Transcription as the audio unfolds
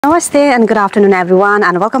Namaste and good afternoon everyone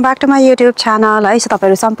and welcome back to my YouTube channel. है so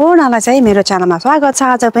तपाईहरु सम्पूर्णलाई चाहिँ मेरो च्यानलमा स्वागत छ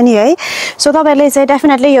आज पनि है. सो तपाईहरुले चाहिँ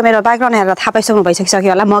डेफिनेटली यो मेरो ब्याकग्राउन्ड हेरेर थाहा पाइसक्नु भइसक्यो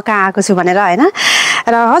होला म कहाँ आएको छु भनेर हैन.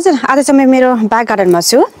 र हजुर आज चाहिँ म मेरो ब्याक गार्डनमा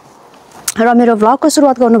छु. र मेरो भ्लगको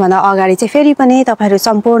सुरुवात गर्नुभन्दा अगाडि चाहिँ फेरि पनि तपाईहरु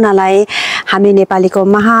सम्पूर्णलाई हामी नेपालीको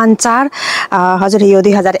महान चाड हजुर यो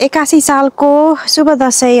 2081 सालको शुभ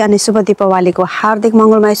दशैं अनि शुभ दीपावलीको हार्दिक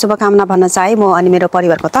मंगलमय शुभकामना भन्न चाहे म अनि मेरो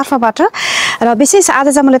परिवारको तर्फबाट. र विशेष आज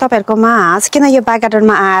चाहिँ मैले तपाईहरुको माझ किन यो ब्याक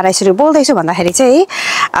गार्डनमा आएर यसरी बोल्दै छु भन्दाखेरि चाहिँ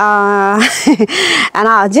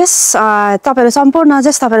तपाईहरु सम्पूर्ण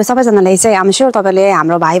तपाईहरु सबैजनाले चाहिँ आम स्योर तपाईले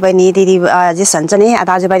हाम्रो भाइ बहिनी दिदी हुन्छ नि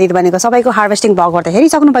दाजुभाइ दिदीबहिनीको सबैको हार्भेस्टिङ भ्लग गर्दा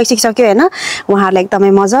हेरिसक्नु भइसक्यो हैन. उहाँहरुले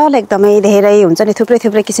एकदमै मजाले एकदमै धेरै हुन्छ नि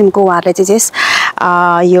थुप्रै किसिमको उहाँहरुले चाहिँ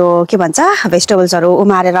यो के भन्छ भेजिटेबल्सहरु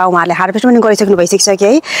उमारेर उहाँहरुले हार्भेस्ट पनि गरिसक्नु भइसक्यो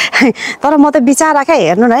है. तर म त बिचाराकै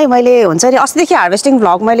हेर्नु न है मैले हुन्छ नि अस्तिदेखि हार्भेस्टिङ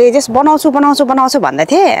भ्लग मैले जस्ट बनाउँछु भन्दै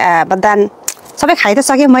थिए बट देन सबै खाइ त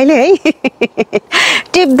सके मैले है.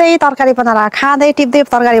 टिप्दै तरकारी बनाएर खाँदै टिप्दै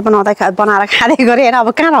तरकारी बनाएर खाँदै गरे हैन. अब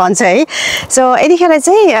कहाँ रहन्छ है. सो यतिखेर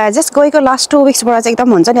चाहिँ जस्ट गएको लास्ट 2 वीक्स बाट चाहिँ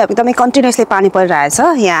एकदम हुन्छ नि एकदमै कन्टिन्युअसली पानी परिरहेछ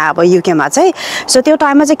यहाँ अब युके मा चाहिँ. सो त्यो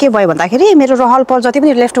टाइममा चाहिँ के भयो भन्दाखेरि मेरो रहल पल जति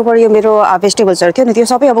पनि लेफ्ट ओभर यो मेरो भेजिटेबल्सहरु थियो नि त्यो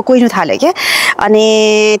सबै अब कुहिनु थाल्यो के. अनि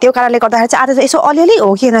त्यो कारणले गर्दाखेरि चाहिँ आज यसो अलिअलि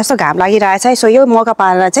हो कि यस्तो घाम लागिरहेछ है. सो यो मौका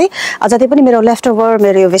पाएर चाहिँ जति पनि मेरो लेफ्ट ओभर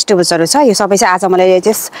मेरो यो भेजिटेबल्सहरु छ यो सबै चाहिँ आज मैले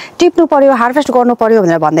जस्ट टिप्नु पर्यो हार्भेस्ट गर्नु पर्यो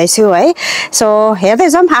भनेर भन्दै छु है. सो हेर्दै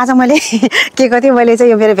जाम आज मैले के गर्थे मैले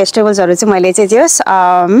चाहिँ यो मेरो भेजिटेबल्सहरु चाहिँ मैले चाहिँ जस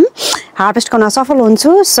हार्भेस्ट गर्न सफल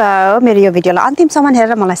हुन्छु. सो मेरो यो भिडियोलाई अन्तिमसम्म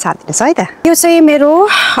हेरेर मलाई साथ दिनुस् है त. यो चाहिँ मेरो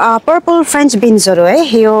पर्पल फ्रेन्च बिन्सहरु है.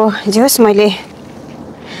 यो जस मैले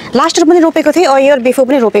लास्ट इयर पनि रोपेको थिएँ इयर बिफोर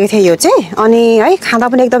पनि रोपेको थिएँ यो चाहिँ. अनि है खाँदा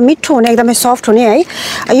पनि एकदम मिठो हुने एकदमै सफ्ट हुने है.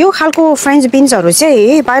 यो खालको फ्रेन्च बिन्सहरु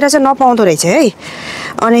चाहिँ बाहिर चाहिँ नपाउँदो रहेछ है.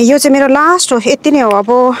 अनि यो चाहिँ मेरो लास्ट हो यति नै हो. अब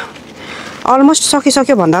अलमोस्ट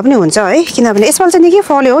सकिसक्यो भन्दा पनि हुन्छ है किनभने यसपाल चाहिँ निकै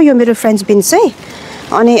फल्यो हो यो मेरो फ्रेन्च बिन्स चाहिँ.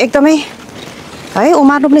 अनि एकदमै है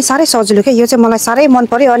उमार्नु पनि साह्रै सजिलो के. यो चाहिँ मलाई साह्रै मन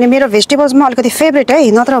पर्यो. अनि मेरो भेजिटेबल्समा अलिकति फेभरेट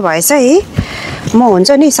है. नत्र भए चाहिँ म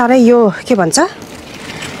हुन्छ नि साह्रै यो के भन्छ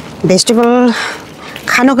भेजिटेबल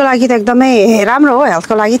खानुको लागि त एकदमै राम्रो हो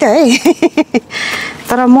हेल्थको लागि त है.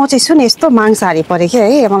 तर म चाहिँ छु नि यस्तो मांसाहारी परे के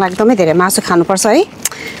है. मलाई एकदमै धेरै मासु खानुपर्छ है.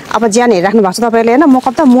 अब ज्यान हेरिराख्नु भएको छ तपाईहरुले हैन. म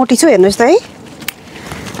कता मोटी छु हेर्नुस् त है.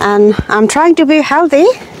 and I'm trying to be healthy.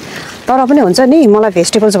 तर पनि हुन्छ नि मलाई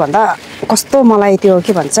भेजिटेबल्स भन्दा कस्तो मलाई त्यो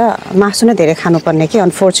के भन्छ मासु नै धेरै खानुपर्ने के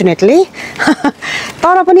अनफर्चुनेटली.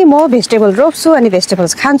 तर पनि म भेजिटेबल रोप्छु अनि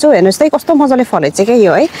भेजिटेबल्स खान्छु हेर्नुस् त कस्तो मजाले फलेछ के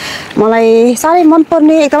यो है. मलाई साह्रै मन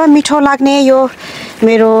पर्ने एकदमै मिठो लाग्ने यो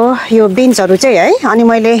मेरो यो बिन्सहरु चाहिँ है. अनि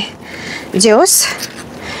मैले जे होस्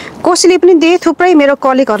कसैले पनि दिए थुप्रै मेरो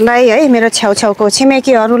कलिगहरुलाई है मेरो छेउछाउको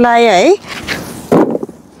छिमेकीहरुलाई है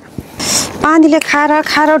पानीले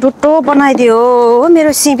खारा ढुट्टो बनाइदियो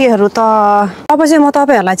मेरो सिबीहरु त. अब चाहिँ म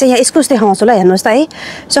तपाईहरुलाई चाहिँ यहाँ इस्कुस देखाउँछु ल हेर्नुस् त है.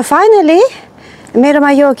 सो फाइनली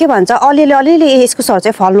मेरोमा यो के भन्छ अलिअलि इस्कुसहरु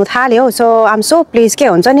चाहिँ फल्नु थाल्यो. So I am so please के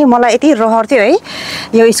हुन्छ नि मलाई यति रहर थियो है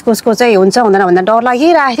यो इस्कुसको चाहिँ हुन्छ हुँदैन भन्दा डर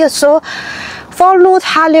लागिरहेको थियो. सो फल्नु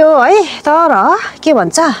थाल्यो है. तर के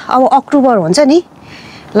भन्छ अब अक्टोबर हुन्छ नि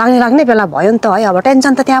लाग्ने बेला भयो नि त है. अब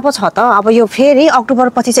टेन्सन त त्यहाँ पो छ त. अब यो फेरि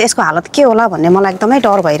अक्टोबर पछि चाहिँ यसको हालत के होला भन्ने मलाई एकदमै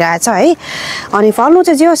डर भइरहेछ है. अनि फल्नु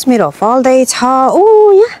चाहिँ जे होस् मेरो फल्दै छ.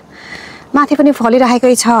 ओ यहाँ माथि पनि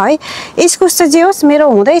फलिरहेकै छ है. इस्कुस चाहिँ जे होस् मेरो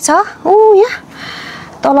हुँदै छ. ओ यहाँ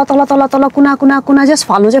तल कुना जस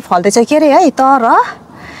फल्नु चाहिँ फल्दै छ के रे है. तर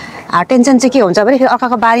टेन्सन चाहिँ के हुन्छ भने फेरि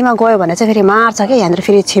अर्काको बारीमा गयो भने चाहिँ फेरि मार्छ के. यहाँनिर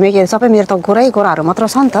फेरि छिमेकीहरु सबै मेरो त गोराहरू मात्र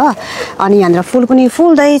छ नि त. अनि यहाँनिर फुल पनि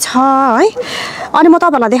फुल्दै छ है. अनि म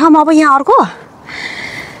तपाईहरुलाई देखाउँ अब यहाँ अर्को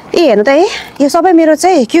हेर्नु त है. यो सबै मेरो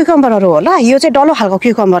चाहिँ क्युकम्बरहरु होला. यो चाहिँ डल्लो खालको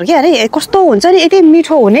क्युकम्बर के अरे कस्तो हुन्छ नि यति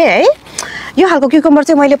मिठो हुने है. यो खालको क्युकम्बर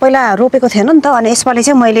चाहिँ मैले पहिला रोपेको थिएन नि त. अनि यसपालि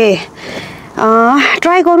चाहिँ मैले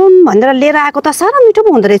ट्राई गरौँ भनेर लिएर आएको त साह्रै मिठो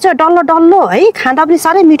पो हुँदो रहेछ. डल्लो है खाँदा पनि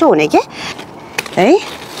साह्रै मिठो हुने के है.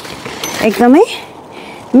 एकदमै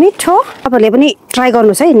मिठो. तपाईहरुले पनि ट्राई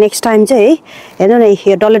गर्नुस् है नेक्स्ट टाइम चाहिँ है. हेर्नु न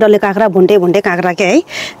यो डल्ले काँक्रा भुन्टे काँक्रा के है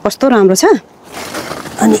कस्तो राम्रो छ.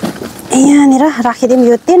 अनि यहाँनिर राखिदिउँ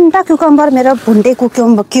यो 3टा क्युकम्बर मेरो भुन्टे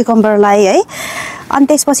क्युकम्बरलाई है. अनि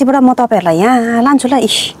त्यसपछिबाट म तपाईहरुलाई यहाँ लान्छु ल.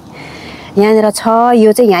 यहाँनिर छ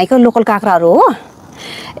यो चाहिँ यहाँको लोकल काँक्राहरु हो.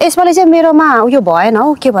 यसपालि चाहिँ मेरोमा उयो भएन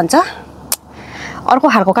हौ के भन्छ अर्को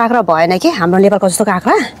खालको काँक्रा भएन कि हाम्रो नेपालको जस्तो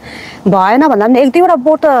काँक्रा भएन भन्दा पनि 1-2वटा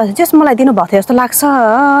बोट जस मलाई दिनु भएको थियो जस्तो लाग्छ.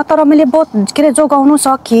 तर मैले बोट के रे जोगाउनु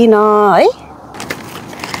सकिन है.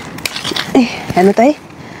 हेर्नु त है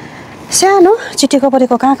सानो चिटेको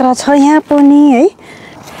परेको काँक्रा छ यहाँ पनि है.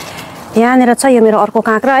 यहाँनिर छ यो मेरो अर्को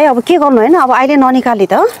काँक्रा है. अब के गर्नु हैन अब अहिले ननिकाली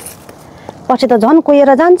त पछि त झन्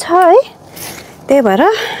कुहिएर जान्छ है। त्यही भएर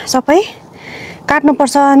सबै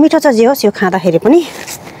काट्नुपर्छ। मिठो छ जे होस् यो खाँदाखेरि पनि।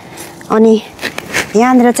 अनि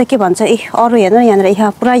यहाँनिर चाहिँ के भन्छ अरू हेर्नु यहाँनिर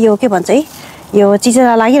यहाँ पुरा यो के भन्छ यो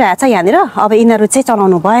चिचेरा लागिरहेछ यहाँनिर। अब यिनीहरू चाहिँ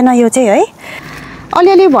चलाउनु भएन यो चाहिँ है।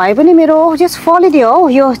 अलिअलि भए पनि मेरो जस्ट फलिदियो हौ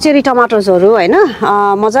यो चेरी टमाटर्सहरू होइन।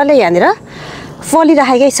 मजाले यहाँनिर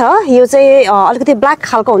फलिराखेकै छ। यो चाहिँ अलिकति ब्ल्याक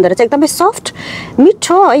खालको हुँदो रहेछ, एकदमै सफ्ट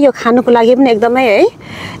मिठो है। यो खानुको लागि पनि एकदमै है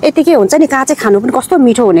यतिकै हुन्छ नि, काँचै खानु पनि कस्तो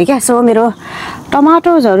मिठो हुने क्या। सो मेरो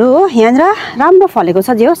टमाटर्सहरू हो यहाँनिर राम्रो फलेको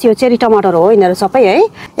छ जे होस्। यो चेरी टमाटर हो यिनीहरू सबै है।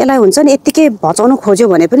 यसलाई हुन्छ नि यत्तिकै भचाउनु खोज्यो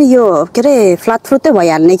भने पनि यो के अरे फ्लाट फ्रुटै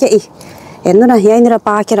भइहाल्ने क्या। हेर्नु न यहाँनिर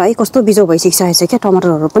पाकेर है कस्तो बिजो भइसकिसकेको छ क्या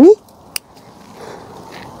टमाटरहरू पनि।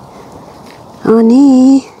 अनि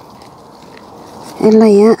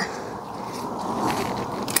यसलाई यहाँ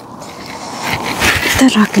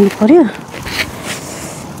राख्नु पर्यो।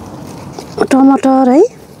 टमाटर है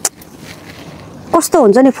कस्तो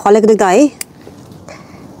हुन्छ नि फलेको देख्दा है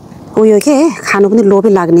उयो के खानु पनि लोभै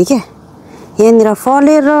लाग्ने क्या। यहाँनिर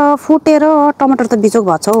फलेर फुटेर टमाटर त बिजोक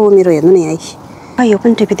भएको छ हौ मेरो। हेर्नु नि है यो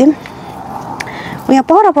पनि टिपिदिउँ। यहाँ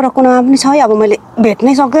पर कुनामा पनि छ है। अब मैले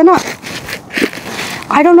भेट्नै सक्दैन।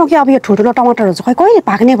 आई डोन्ट नो कि अब यो ठुल्ठुलो टमाटरहरू चाहिँ कहिले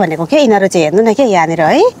पाक्ने भनेको क्या। यिनीहरू चाहिँ हेर्नु न क्या यहाँनिर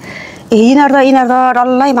है। यिनीहरू त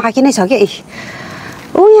डल्लै बाँकी नै छ क्या।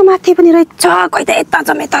 ऊ यहाँ माथि पनि रहेछ। खोइ त यता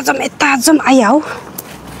जाउँ आइया हौ।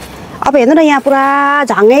 अब हेर्नु न यहाँ पुरा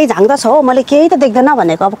झाङै झाङ त छ हौ। मैले केही त देख्दैन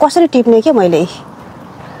भनेको। अब कसरी टिप्ने क्या मैले।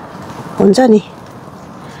 हुन्छ नि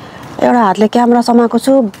एउटा हातले क्यामेरा समाएको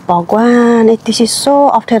छु। भगवान् यति सिसो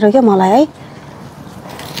अप्ठ्यारो क्या मलाई है।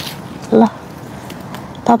 ल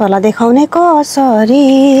तपाईँहरूलाई देखाउने कसरी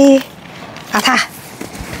आथा।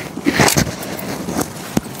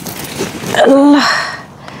 ल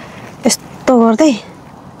यस्तो गर्दै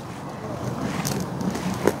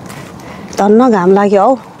धन्न घाम लाग्यो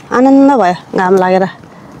हौ। आनन्द भयो घाम लागेर।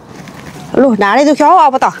 लु ढाडै दुख्यो हौ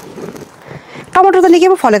अब त। टमाटर त निकै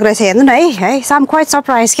पो फलेको रहेछ हेर्नु न है। साम क्वाइट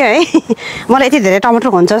सरप्राइज क्या है। मलाई यति धेरै टमाटर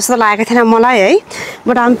हुन्छ जस्तो लागेको थिएन मलाई है।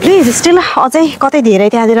 बट आम प्लिज स्टिल अझै कतै धेरै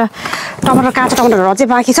त्यहाँनिर टमाटर काँचो टमाटरहरू अझै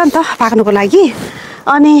बाँकी छ नि त पाक्नुको लागि।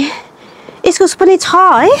 अनि इस्कुस पनि छ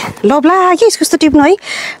है। लोभ लाग्यो इस्कुस त टिप्नु है।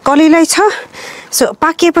 कलिलै छ। सो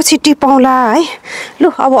पाकिएपछि टिपाउँला है। लु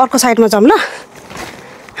अब अर्को साइडमा जाऊँ ल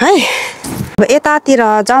है। अब यतातिर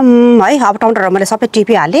जाऊँ है। अब टमाटरहरू मैले सबै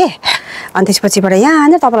टिपिहालेँ। अनि त्यसपछिबाट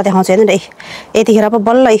यहाँनिर तपाईँलाई देखाउँछु हेर्नु न यतिखेर अब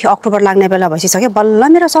बल्ल अक्टोबर लाग्ने बेला भइसक्यो। बल्ल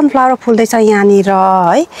मेरो सनफ्लावर फुल्दैछ यहाँनिर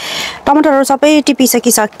है। टमाटरहरू सबै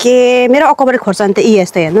टिपिसकिसकेँ। मेरो अकबरी खोर्सानी त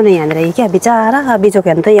यस्तो हेर्नु न यहाँनिर क्या बिचारा बिजोक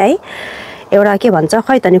हेर्नु त है। एउटा के भन्छ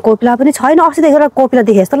खै त नि कोपिला पनि छैन। अस्ति देखेर कोपिला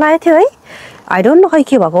देखेँ जस्तो लागेको थियो है। आई डोन्ट नो खै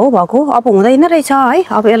के भएको अब हुँदैन रहेछ है।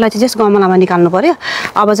 अब यसलाई चाहिँ जस्ट गमलामा निकाल्नु पर्यो।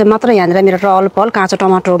 अब चाहिँ मात्र यहाँनिर मेरो टलपल काँचो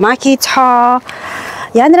टमाटर बाँकी छ।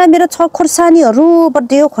 यहाँनिर मेरो छ खोर्सानीहरू।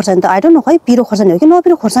 बट यो खोर्सानी त आई डोन्ट नो खै पिरो खोर्सानी हो कि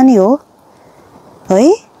नपिरो खोर्सानी हो है।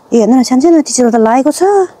 हेर्नु न सानो सानो टिचेर त लागेको छ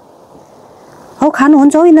हौ।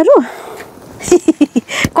 खानुहुन्छ हौ यिनीहरू।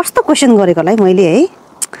 कस्तो क्वेसन गरेको होला है मैले है।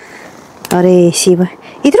 अरे शिव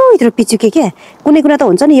यत्रो पिचुके क्या। कुनै कुरा त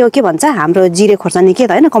हुन्छ नि यो के भन्छ हाम्रो जिरे खोर्सानी के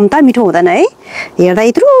त होइन कम्ता मिठो हुँदैन है। हेर्दा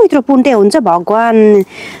यत्रो पुन्टे हुन्छ भगवान्।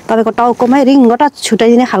 तपाईँको टाउकोमै रिङ्गटा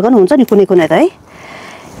छुट्याइदिने खालको हुन्छ नि कुनै त है।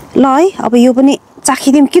 ल है अब यो पनि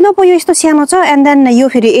चाखिदिउँ। किन पो यो यस्तो सानो छ एन्ड देन यो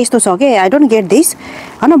फेरि यस्तो छ कि आई डोन्ट गेट दिस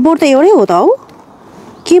होइन। बोर्ड त एउटै हो त हौ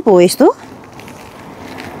के पो यस्तो।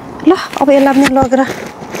 ल अब यसलाई पनि लगेर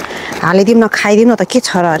हालिदिउँ न खाइदिउँ न त के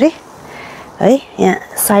छ र अरे है। यहाँ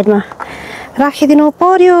साइडमा राखिदिनु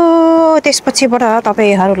पर्यो। त्यसपछिबाट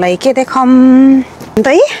तपाईँहरूलाई के देखाऊँ त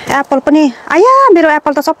है। एप्पल पनि आया मेरो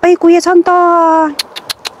एप्पल त सबै कुहिएछ नि त।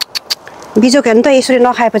 बिजोक हेर्नु त यसरी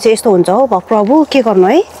नखाएपछि यस्तो हुन्छ हौ प्रभु के गर्नु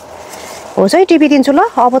है। होस् है टिपिदिन्छु ल।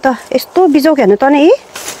 अब त यस्तो बिजोक हेर्नु त नि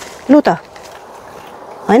लु त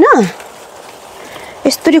होइन।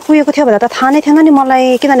 यस्तरी कुहिएको थियो भने त थाहा नै थिएन नि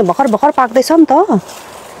मलाई। किनभने भर्खर पाक्दैछ नि त।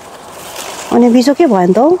 अनि बिजोकै भयो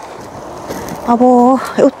नि त हौ। अब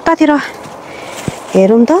उतातिर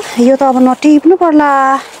हेरौँ त। यो त अब नटिप्नु पर्ला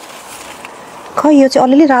खै। यो चाहिँ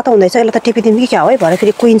अलिअलि रातो हुँदैछ। यसलाई त टिपिदिउँ कि क्या हो है। भरे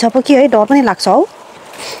फेरि कुहिन्छ पो कि है डर पनि लाग्छ हौ।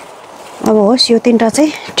 अब होस् यो तिनवटा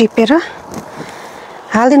चाहिँ टिपेर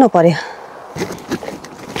हालिदिनु पर्यो।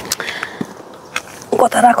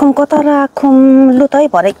 कता राखौँ लु त है।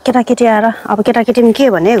 भरे केटाकेटी आएर अब केटाकेटी पनि के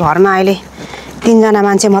भने घरमा अहिले 3जना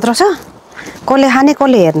मान्छे मात्र छ। कसले खाने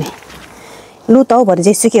कसले हेर्ने। लु त हौ भरे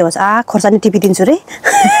जेसुकै होस् खोर्सानी टिपिदिन्छु रे।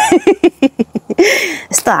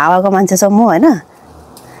 यस्तो हावाको मान्छे छ म होइन।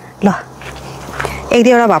 ल एक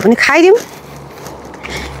दुईवटा भए पनि खाइदिउँ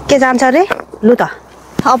के जान्छ अरे। लु त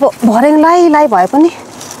अब भरे लाई भए पनि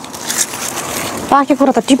पाकेको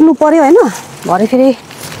कुरा त टिप्नु पर्यो होइन। भरे फेरि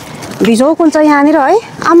बिजोक हुन्छ यहाँनिर है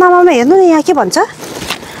आमामामा हेर्नु न यहाँ के भन्छ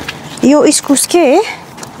यो इस्कुस के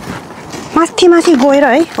माथि माथि गएर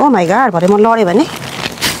है ओ माइ गॉड भरे म लड्यो भने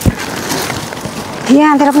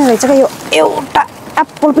यहाँतिर पनि रहेछ क्या यो एउटा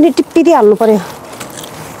एप्पल पनि टिप्पिदिइहाल्नु पर्यो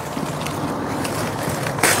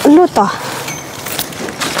लु त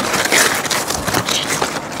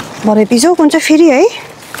भरे बिजोक हुन्छ फेरि है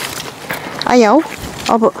आइहाउ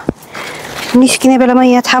अब निस्किने बेलामा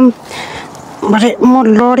यहाँ थाम भरे म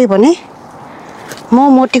लड्यो भने म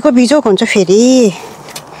मोटीको बिजोक हुन्छ फेरि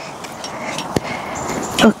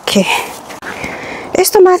ओके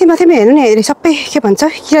यस्तो माथि माथिमा हेर्नु नि हेरि सबै के भन्छ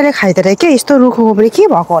किराले खाइदिएर के यस्तो रुखको पनि के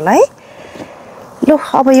भएको होला है लु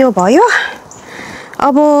अब यो भयो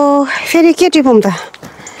अब फेरि के टिपौँ त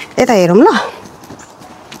यता हेरौँ ल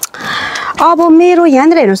अब मेरो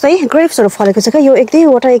यहाँनिर हेर्नुहोस् त है ग्रेप्सहरू फलेको छ क्या यो एक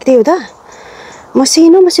दुईवटा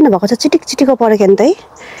मसिनो मसिनो भएको छ चिटिक चिटिको परेको नि त है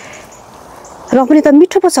र पनि त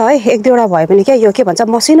मिठो पो छ है एक दुईवटा भयो भने क्या यो के भन्छ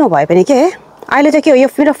मसिनो भयो भने के अहिले चाहिँ के हो यो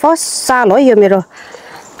मेरो फर्स्ट साल हो यो मेरो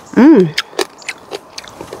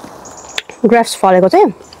ग्रेप्स फलेको चाहिँ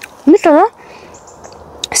मिठो र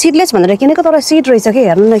सिडलेस भनेर किनेको तर सिड रहेछ कि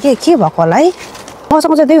हेर्नु न के भएको होला है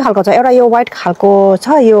मसँग चाहिँ दुई खालको छ एउटा यो व्हाइट खालको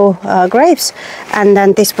छ यो ग्रेप्स एन्ड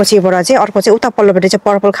देन त्यसपछिबाट चाहिँ अर्को चाहिँ उता पल्लोपट्टि चाहिँ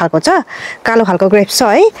पर्पल खालको छ कालो खालको ग्रेप्स छ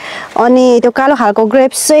है अनि त्यो कालो खालको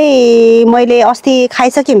ग्रेप्स चाहिँ मैले अस्ति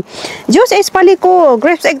खाइसक्यौँ जोस् यसपालिको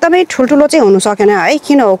ग्रेप्स एकदमै ठुल्ठुलो चाहिँ हुनु सकेन है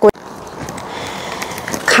किन हो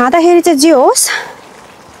खाँदाखेरि चाहिँ जे होस्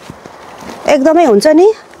एकदमै हुन्छ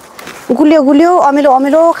नि गुलियो गुलियो अमिलो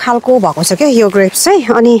अमिलो खालको भएको छ क्या यो ग्रेप्स चाहिँ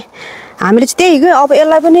अनि हामीले चाहिँ त्यही अब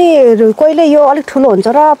यसलाई पनि कहिले यो अलिक ठुलो हुन्छ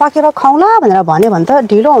र पाकेर खाउँला भनेर भन्यो भने त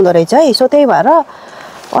ढिलो हुँदो रहेछ है सो त्यही भएर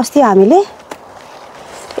अस्ति हामीले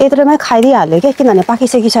यत्रोमै खाइदिइहाल्यो क्या किनभने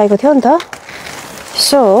पाकिसकिसकेको थियो नि त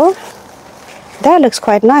so that looks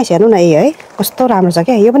quite nice हेर्नु न है कस्तो राम्रो छ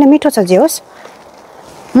क्या यो पनि मिठो छ जे होस्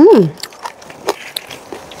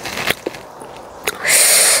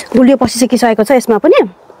गुलियो पसिसकिसकेको छ यसमा पनि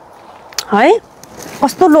है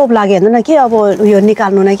कस्तो लोभ लाग्यो हेर्नु न कि अब उयो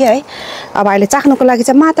निकाल्नु न कि है अब अहिले चाख्नुको लागि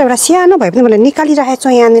चाहिँ मात्र एउटा सानो भए पनि मैले निकालिरहेको छु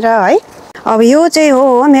यहाँनिर है अब यो चाहिँ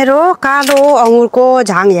हो मेरो कालो अङ्गुरको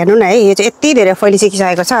झाङ हेर्नु न है यो चाहिँ यति धेरै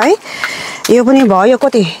फैलिसकिसकेको छ है यो पनि भयो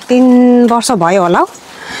कति 3 वर्ष भयो होला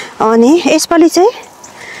अनि यसपालि चाहिँ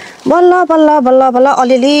बल्ल बल्ल बल्ल बल्ल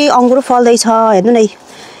अलिअलि अङ्गुर फल्दैछ हेर्नु न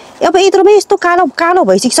अब यत्रोमै यस्तो कालो कालो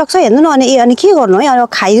भइसकिसक्छ हेर्नु न अनि के गर्नु है अब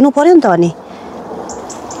खाइदिनु पर्यो नि त अनि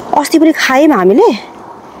अस्ति पनि खायौँ हामीले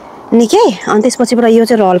निकै अनि त्यसपछिबाट यो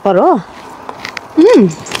चाहिँ रल्पर हो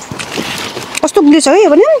कस्तो गुलियो छ है यो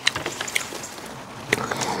पनि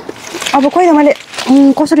अब खोइ त मैले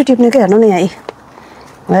कसरी टिप्ने के हेर्नु न यहाँ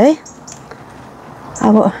है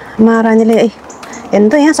अब महारानीले हेर्नु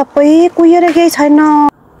त यहाँ सबै कुहिएर केही छैन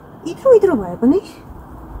इत्रो भए पनि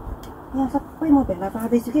यहाँ सबै म भेला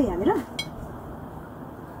पार्दैछु क्या यहाँनिर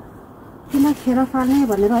किन खेर फाल्ने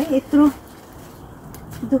भनेर है यत्रो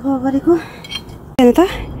दुःख गरेको हेर्नु त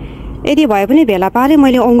यदि भए पनि भेला पारेँ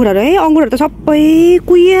मैले अङ्गुरहरू है अङ्गुरहरू त सबै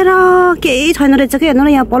कुहिएर केही छैन रहेछ कि हेर्नु न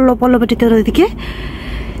यहाँ पल्लोपट्टितिर के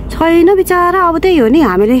छैन बिचारा अब त्यही हो नि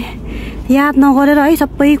हामीले याद नगरेर है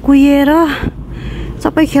सबै कुहिएर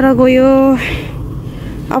सबै खेर गयो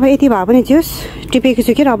अब यति भए पनि जोस् टिपेको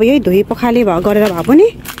छु कि अब यही धुई पखाली गरेर भए पनि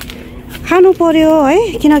खानु पर्यो है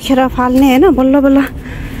किन खेर फाल्ने होइन बल्ल बल्ल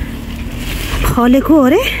फलेको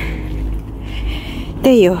अरे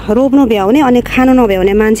त्यही हो रोप्नु भ्याउने अनि खानु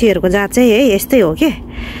नभ्याउने मान्छेहरूको जात चाहिँ है यस्तै हो के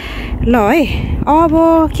ल है अब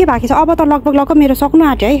के बाँकी छ अब त लगभग मेरो सक्नु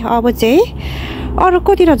आँट्यो है अब चाहिँ अरू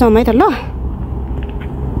कतिर जाउँ है त ल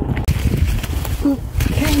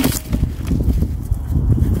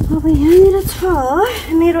अब यहाँनिर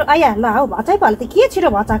छ मेरो आइहाल्ला हौ भचाइ पाल्यो त के छिटो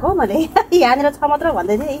भचाएको हो मैले यहाँनिर छ मात्र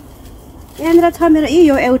भन्दै थिएँ यहाँनिर छ मेरो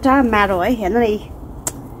यो एउटा म्यारो है हेर्नु न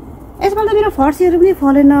यसपालि त मेरो फर्सीहरू पनि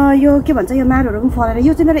फलेन यो के भन्छ यो म्यारोहरू पनि फलेन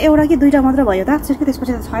यो चाहिँ मेरो एउटा कि दुईवटा मात्र भयो त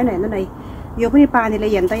त्यसपछि त छैन हेर्नु न यो पनि पानीले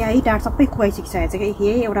हेर्नु त यहाँ डाँट सबै खुवाइसकिसकेको छ कि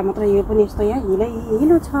यही एउटा मात्र यो पनि यस्तो यहाँ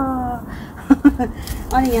हिलो छ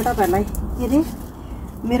अनि यहाँ तपाईँहरूलाई के अरे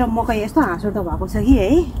मेरो मकै यस्तो हाँसुर्दो भएको छ कि है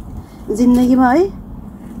जिन्दगीमा है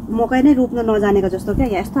मकै नै रोप्न नजानेको जस्तो क्या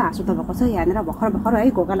यहाँ यस्तो हाँसुर्दो भएको छ यहाँनिर भर्खर है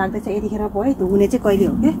घोका लाग्दैछ यतिखेर पो है धुने चाहिँ कहिले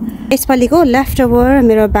हो क्या यसपालिको लेफ्ट ओभर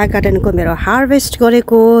मेरो ब्याक गार्डनको मेरो हार्भेस्ट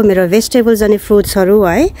गरेको मेरो भेजिटेबल्स अनि फ्रुट्सहरू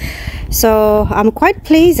है so I am quite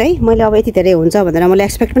please है मैले अब यति धेरै हुन्छ भनेर मैले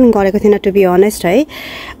एक्सपेक्ट पनि गरेको थिइनँ टु बी अनेस्ट है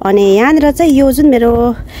अनि यहाँनिर चाहिँ यो जुन मेरो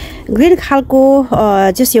ग्रिन खालको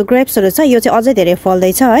जस यो ग्रेप्सहरू छ यो चाहिँ अझै धेरै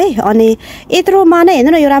फल्दैछ है अनि यत्रोमा नै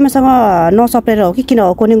हेर्नु न यो राम्रोसँग नसप्रेर हो कि किन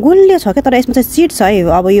हो कुनै गुलियो छ क्या तर यसमा चाहिँ सिड छ है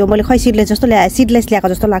अब यो मैले खै सिडलेस ल्याएको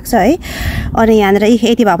जस्तो लाग्छ है अनि यहाँनिर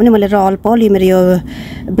यति भए पनि मैले र अल्पल यो मेरो यो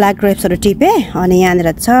ब्ल्याक ग्रेप्सहरू टिपेँ अनि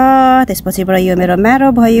यहाँनिर छ त्यसपछिबाट यो मेरो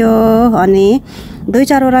मेरो भयो अनि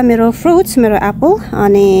 2-4 वटा मेरो फ्रुट्स मेरो एप्पल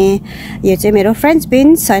अनि यो चाहिँ मेरो फ्रेन्च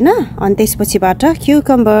बिन्स हैन अनि त्यसपछिबाट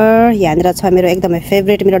क्युकम्बर यहाँनिर छ मेरो एकदमै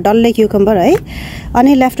फेभरेट मेरो डल्ले क्युकम्बर है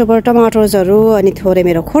अनि लेफ्ट ओभर टमाटर्सहरू अनि थोरै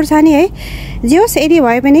मेरो खोर्सानी है जे होस् यदि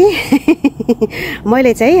भए पनि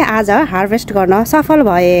मैले चाहिँ आज हार्भेस्ट गर्न सफल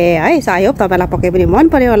भए है सो आई होप तपाईलाई पक्कै पनि मन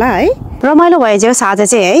पर्यो होला है रमाइलो भयो जे होस् आज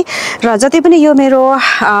चाहिँ है र जति पनि यो मेरो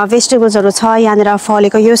भेजिटेबल्सहरू छ यहाँनिर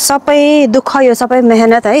फलेको यो सबै दुःख यो सबै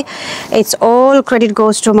मेहनत है it's all credit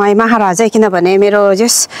goes to my महाराज है किनभने मेरो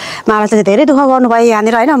जस महाराजले धेरै दुःख गर्नुभयो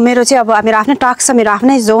यहाँनिर हैन मेरो चाहिँ अब मेरो आफ्नै टास्क छ मेरो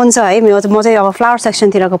आफ्नै जोन छ है म चाहिँ अब फ्लावर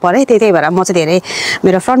सेक्सनतिरको परे त्यही भएर म चाहिँ धेरै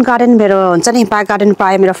मेरो फ्रन्ट गार्डन मेरो हुन्छ नि ब्याक गार्डन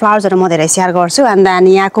प्राय मेरो फ्लावर्सहरू म धेरै शेयर गर्छु एन्ड देन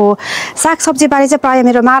यहाँको सागसब्जी बारे चाहिँ प्राय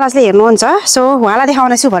मेरो महाराजले हेर्नुहुन्छ सो उहाँलाई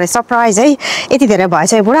देखाउने छु भरे सरप्राइज है यति धेरै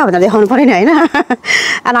भएछ बुढा भनेर देखाउनु पर्यो नि हैन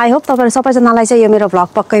एन्ड आई होप तपाईहरु सबैजनालाई चाहिँ यो मेरो भ्लग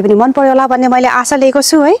पक्कै पनि मन पर्यो होला भन्ने मैले आशा लिएको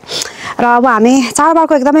छु है र अब हामी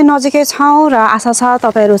चाडबाडको एकदमै नजिकै छौं र आशा छ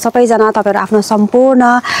तपाईहरु सबैजना तपाईहरु आफ्नो सम्पूर्ण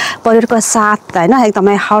परिवारको साथ हैन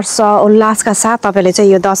एकदमै हर्ष उल्लासका साथ तपाईले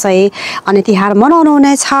चाहिँ यो दशैं अनि तिहार मनाउनु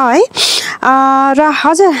हुनेछ है र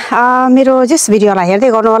हजुर मेरो जस भिडियोलाई हेर्दै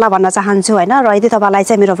गर्नु होला भन्न चाहन्छु हैन र यदि तपाईलाई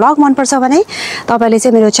चाहिँ मेरो भ्लग मन पर्छ भने तपाईले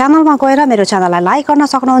चाहिँ मेरो च्यानलमा गएर मेरो च्यानललाई लाइक गर्न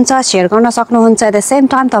सक्नुहुन्छ शेयर गर्न सक्नुहुन्छ एट द सेम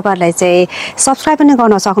टाइम तपाईहरुले चाहिँ सब्स्क्राइब पनि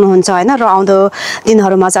गर्न सक्नुहुन्छ हैन र आउँदो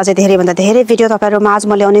दिनहरुमा चाहिँ अझै धेरै भन्दा धेरै भिडियो तपाईहरुमा आज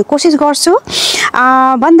म ल्याउने कोसिस गर्छु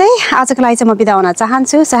भन्दै आजको लागि चाहिँ म बिदा हुन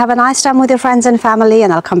चाहन्छु so have a nice time with your friends and family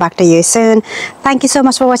and I will come back to you soon thank you so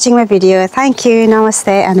much for watching my video thank you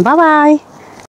नमस्ते एन्ड बाय बाय